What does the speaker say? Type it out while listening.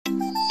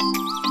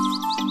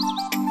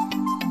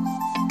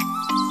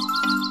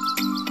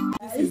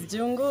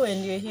Jungu,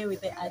 and you're here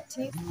with the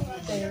artist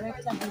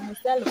director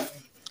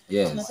himself.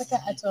 Yes. Tunataka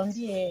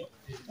atuambie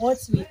what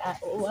we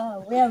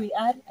are, where we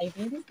are, I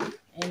mean,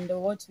 and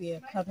what we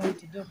are coming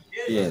to do.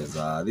 Yes,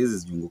 this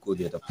is Jungu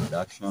Theater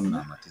Production.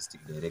 I'm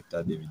artistic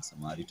director David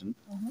Samaritan,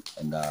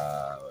 and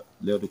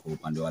leo tuko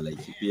upande wa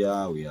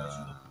Laikipia. We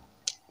are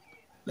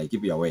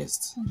Laikipia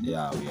West.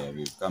 Yeah,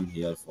 we've come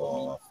here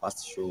for our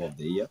first show of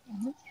the year,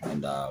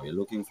 and we're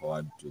looking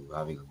forward to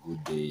having a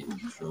good day,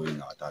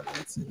 showing our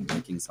talents and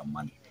making some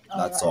money.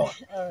 That's all.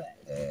 All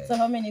right. So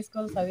how many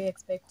schools are we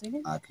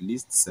expecting? At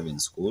least 7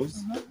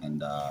 schools,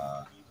 and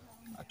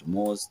at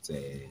most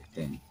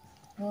 10.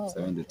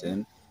 7 to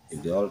 10.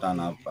 If they all turn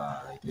up,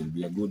 it will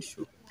be a good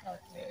show.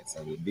 Okay. It's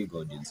a big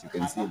audience. You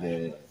can see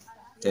the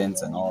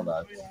tents and all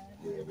that.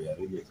 Yeah, we are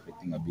really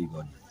expecting a big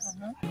audience.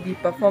 Be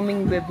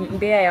performing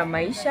Bembea,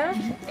 Maisha,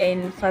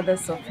 and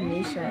Fathers of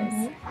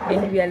Nations,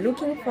 and we are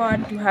looking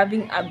forward to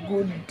having a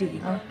good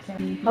day.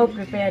 Okay. How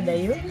prepared are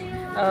you?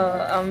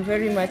 I'm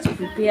very much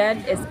prepared,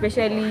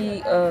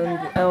 especially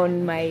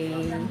on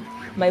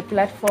my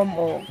platform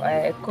of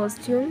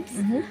costumes.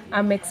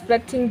 I'm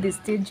expecting the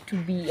stage to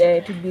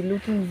be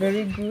looking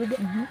very good,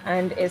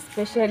 and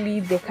especially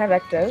the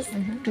characters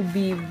to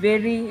be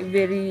very,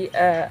 very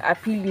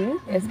appealing,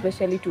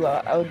 especially to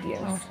our audience.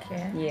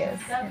 Okay. Yes,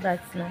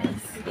 That's nice.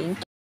 thank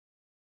you.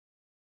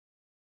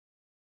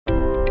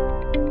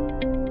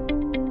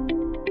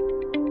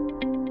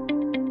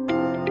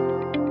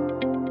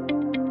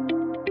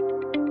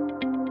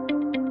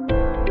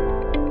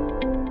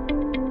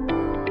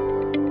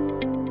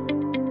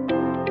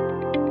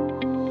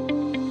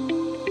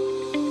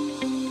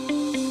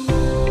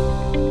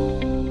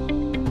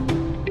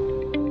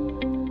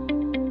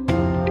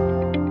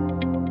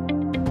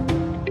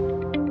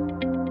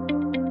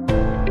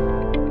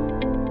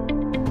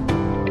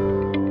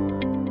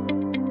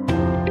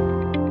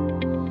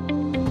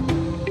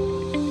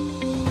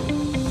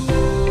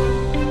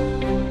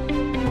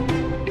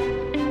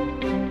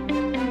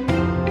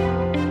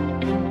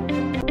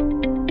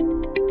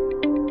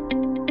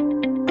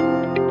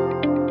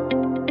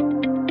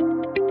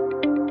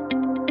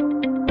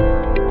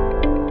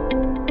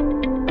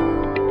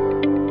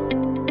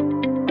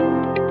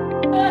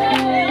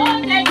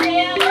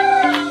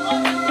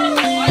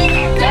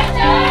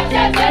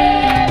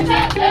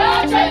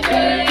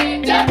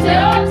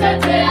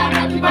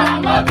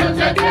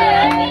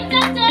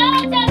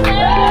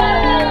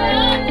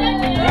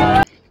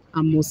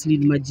 I'm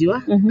Moslid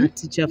Majiwa, a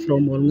teacher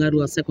from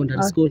Olngarua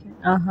Secondary School.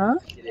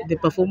 The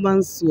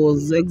performance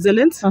was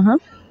excellent,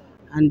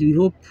 and we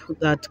hope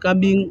that come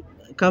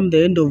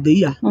the end of the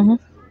year,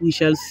 we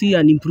shall see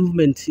an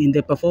improvement in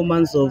the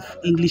performance of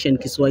English and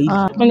Kiswahili.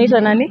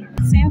 Unaitwa nani?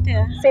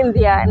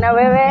 Cynthia, na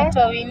wewe?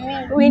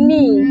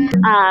 Winnie.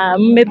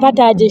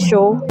 Mmepata aje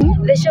show?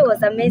 The show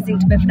was amazing.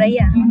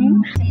 Tumefurahia.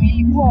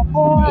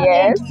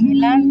 Yes.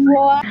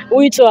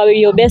 Which are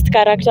your best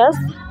characters?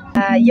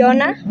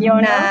 Yona,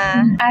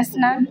 na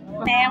Asna,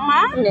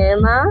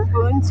 Nema.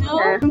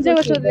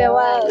 Jungu to the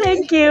world.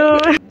 Thank you.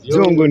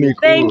 Jungu ni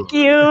cool. Thank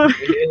you.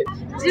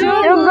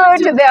 Jungu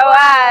to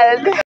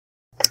the world.